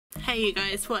Hey you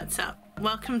guys, what's up?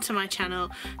 Welcome to my channel.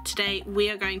 Today we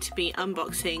are going to be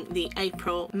unboxing the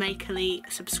April Makerly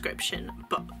subscription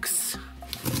box.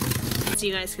 As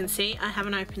you guys can see, I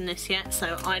haven't opened this yet,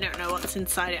 so I don't know what's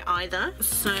inside it either.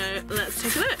 So let's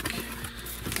take a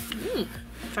look.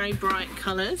 Very bright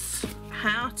colours.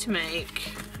 How to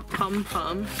make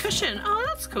pom-pom cushion. Oh,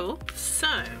 that's cool. So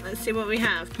let's see what we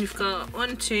have. We've got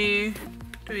 1, 2,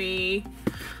 3,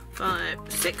 5,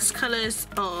 6 colours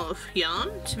of yarn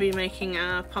to be making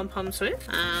our pom-poms with.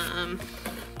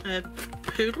 A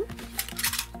poodle,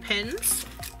 pins,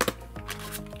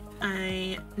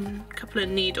 a couple of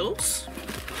needles,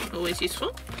 always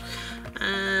useful.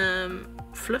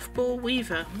 Fluff ball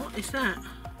weaver. What is that?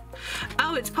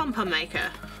 Oh, it's pom-pom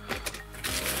maker.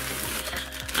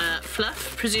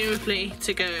 Fluff, presumably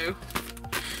to go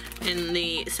in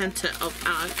the centre of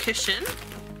our cushion,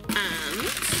 and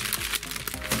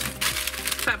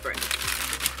fabric.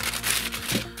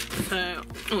 So,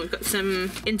 we've got some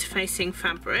interfacing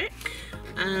fabric,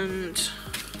 and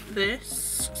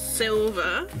this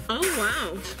silver. Oh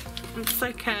wow, it's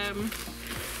like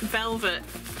velvet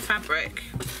fabric.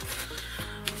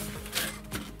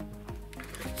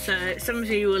 So some of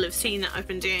you will have seen that I've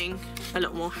been doing a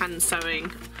lot more hand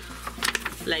sewing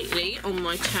lately on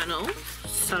my channel,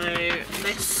 so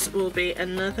this will be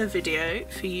another video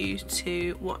for you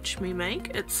to watch me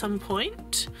make at some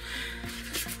point.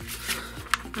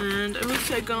 And I've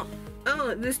also got,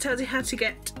 oh, this tells you how to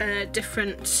get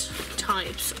different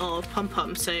types of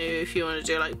pom-poms, so if you want to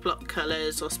do like block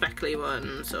colours or speckly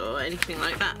ones or anything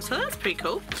like that, so that's pretty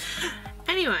cool.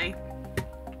 Anyway,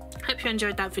 hope you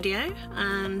enjoyed that video,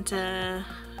 and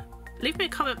leave me a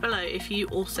comment below if you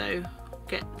also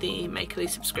get the Makerly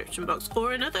subscription box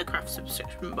or another craft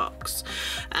subscription box,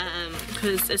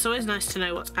 because it's always nice to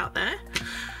know what's out there.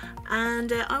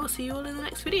 And I will see you all in the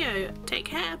next video. Take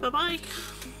care, bye bye.